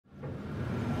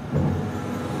We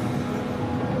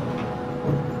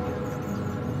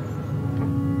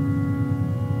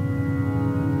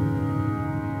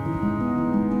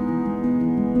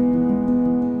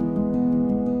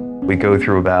go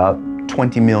through about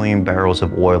 20 million barrels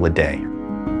of oil a day.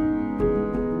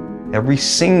 Every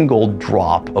single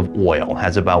drop of oil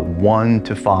has about 1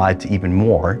 to 5 to even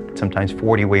more, sometimes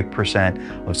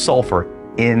 40% of sulfur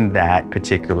in that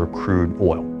particular crude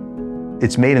oil.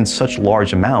 It's made in such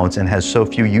large amounts and has so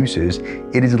few uses,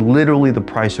 it is literally the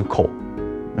price of coal.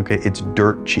 Okay, it's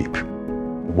dirt cheap.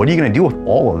 What are you going to do with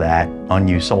all of that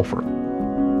unused sulfur?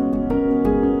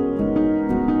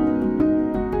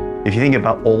 If you think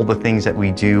about all the things that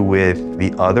we do with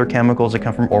the other chemicals that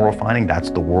come from oil refining, that's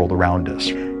the world around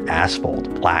us.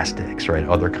 Asphalt, plastics, right?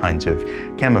 Other kinds of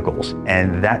chemicals.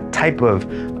 And that type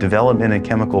of development and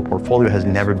chemical portfolio has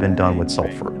never been done with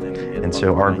sulfur. And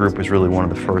so our group was really one of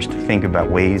the first to think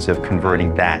about ways of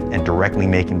converting that and directly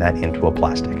making that into a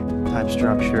plastic. Type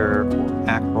structure, or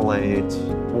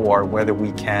acrylate, or whether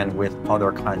we can with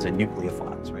other kinds of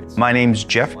nucleophiles, right? My name's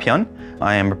Jeff Pyun.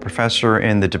 I am a professor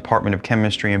in the Department of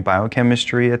Chemistry and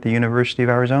Biochemistry at the University of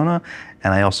Arizona,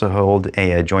 and I also hold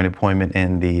a joint appointment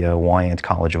in the Wyant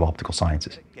College of Optical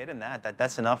Sciences. Getting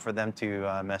that's enough for them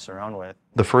to mess around with.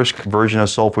 The first version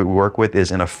of sulfur we work with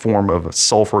is in a form of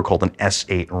sulfur called an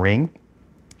S8 ring.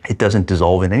 It doesn't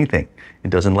dissolve in anything.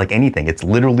 It doesn't like anything. It's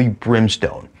literally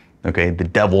brimstone, okay, the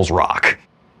devil's rock.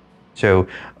 So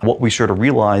what we sort of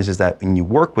realize is that when you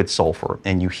work with sulfur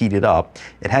and you heat it up,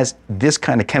 it has this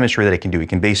kind of chemistry that it can do. It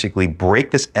can basically break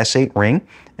this S8 ring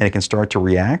and it can start to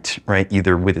react, right,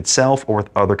 either with itself or with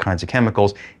other kinds of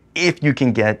chemicals, if you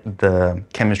can get the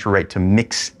chemistry right to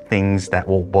mix things that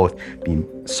will both be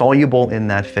soluble in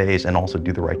that phase and also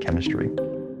do the right chemistry.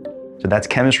 So that's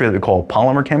chemistry that we call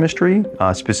polymer chemistry,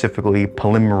 specifically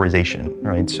polymerization,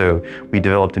 right? So we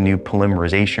developed a new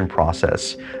polymerization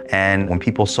process. And when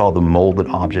people saw the molded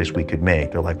objects we could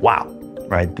make, they're like, wow,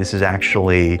 right? This is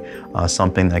actually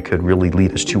something that could really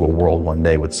lead us to a world one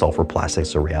day with sulfur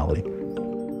plastics a reality.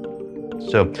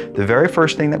 So the very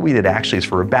first thing that we did actually is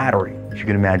for a battery, if you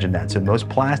can imagine that. So most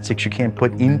plastics you can't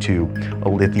put into a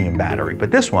lithium battery.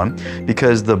 But this one,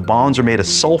 because the bonds are made of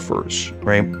sulfurs,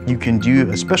 right, you can do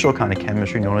a special kind of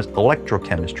chemistry known as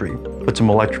electrochemistry. Put some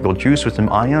electrical juice with some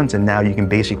ions, and now you can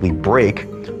basically break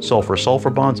sulfur-sulfur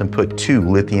bonds and put 2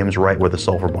 lithiums right where the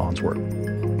sulfur bonds were.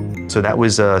 So that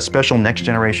was a special next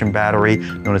generation battery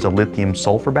known as a lithium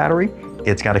sulfur battery.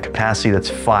 It's got a capacity that's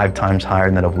 5 times higher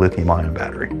than that of lithium ion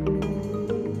battery.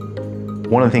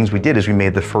 One of the things we did is we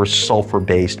made the first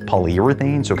sulfur-based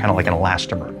polyurethane, so kind of like an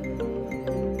elastomer.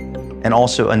 And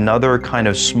also another kind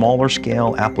of smaller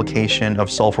scale application of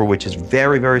sulfur, which is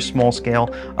very, very small scale,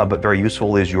 but very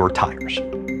useful, is your tires.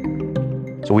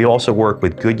 So we also work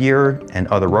with Goodyear and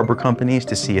other rubber companies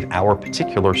to see if our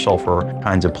particular sulfur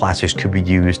kinds of plastics could be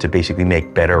used to basically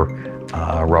make better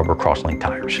rubber cross-link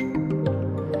tires.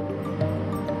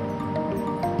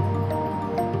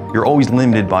 You're always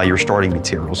limited by your starting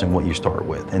materials and what you start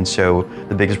with. And so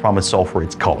the biggest problem with sulfur,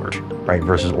 it's colored, right?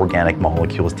 Versus organic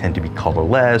molecules tend to be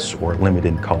colorless or limited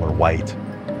in color white.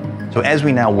 So as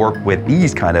we now work with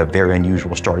these kind of very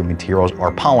unusual starting materials,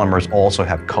 our polymers also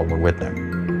have color with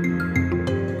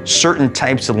them. Certain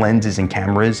types of lenses and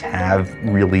cameras have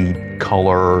really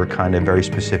color kind of very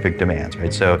specific demands,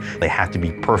 right? So they have to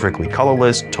be perfectly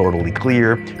colorless, totally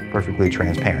clear, perfectly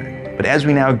transparent. But as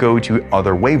we now go to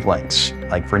other wavelengths,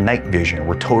 like for night vision,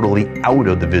 we're totally out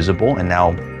of the visible, and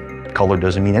now color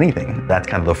doesn't mean anything. That's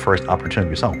kind of the first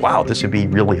opportunity we saw. Wow, this would be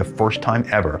really a first time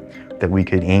ever that we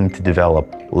could aim to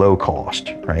develop low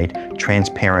cost, right,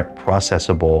 transparent,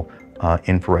 processable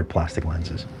infrared plastic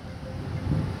lenses.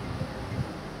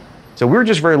 So we're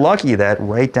just very lucky that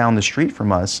right down the street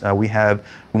from us, we have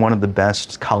one of the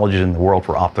best colleges in the world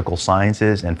for optical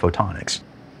sciences and photonics.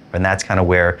 And that's kind of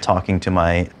where talking to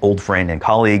my old friend and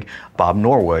colleague, Bob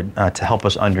Norwood, to help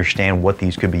us understand what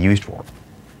these could be used for.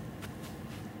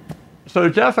 So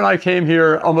Jeff and I came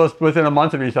here almost within a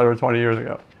month of each other 20 years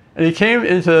ago. And he came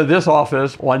into this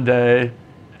office one day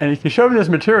and he showed me this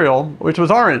material, which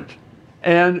was orange.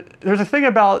 And there's a thing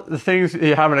about the things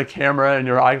you have in a camera and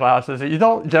your eyeglasses that you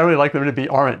don't generally like them to be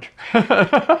orange.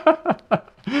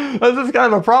 That's just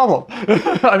kind of a problem.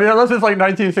 I mean, unless it's like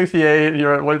 1968 and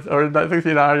you're at or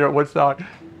 1969, you're at Woodstock.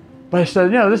 But I said,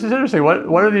 you know, this is interesting.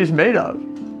 What are these made of?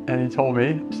 And he told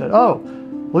me, he said, oh,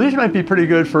 well, these might be pretty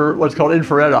good for what's called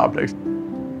infrared optics.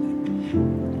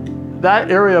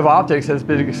 That area of optics has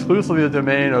been exclusively the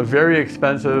domain of very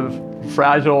expensive,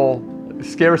 fragile,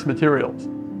 scarce materials.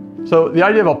 So the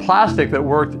idea of a plastic that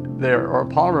worked there, or a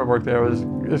polymer that worked there,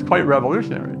 is quite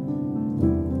revolutionary.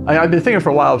 I've been thinking for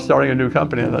a while of starting a new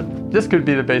company, and that this could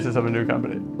be the basis of a new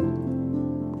company.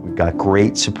 We've got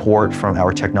great support from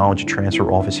our technology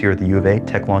transfer office here at the U of A,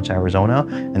 Tech Launch, Arizona.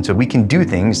 And so we can do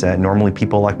things that normally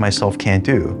people like myself can't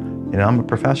do. You know, I'm a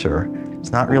professor.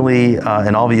 It's not really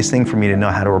an obvious thing for me to know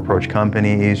how to approach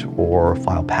companies or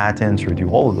file patents or do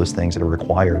all of those things that are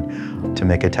required to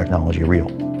make a technology real.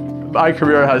 My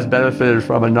career has benefited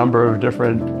from a number of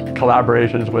different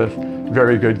collaborations with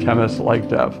very good chemists like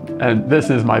Jeff. And this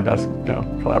is my best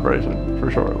collaboration, for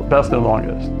sure. Best and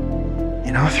longest.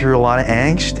 You know, through a lot of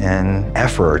angst and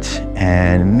effort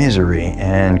and misery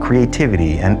and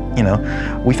creativity, and, you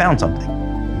know, we found something.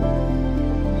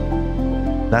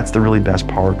 That's the really best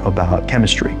part about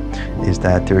chemistry, is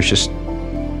that there's just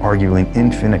arguably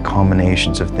infinite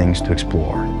combinations of things to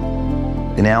explore.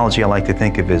 The analogy I like to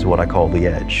think of is what I call the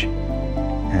edge.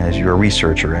 As you're a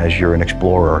researcher, as you're an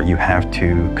explorer, you have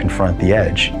to confront the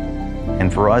edge.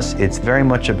 And for us, it's very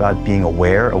much about being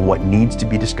aware of what needs to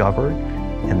be discovered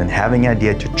and then having an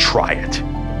idea to try it.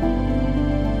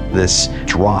 This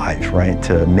drive, right,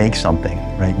 to make something,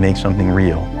 right, make something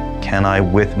real. Can I,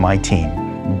 with my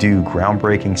team, do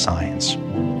groundbreaking science?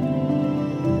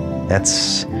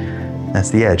 That's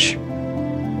the edge.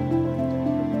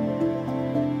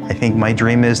 I think my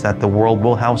dream is that the world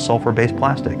will have sulfur-based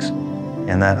plastics,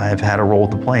 and that I've had a role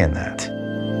to play in that.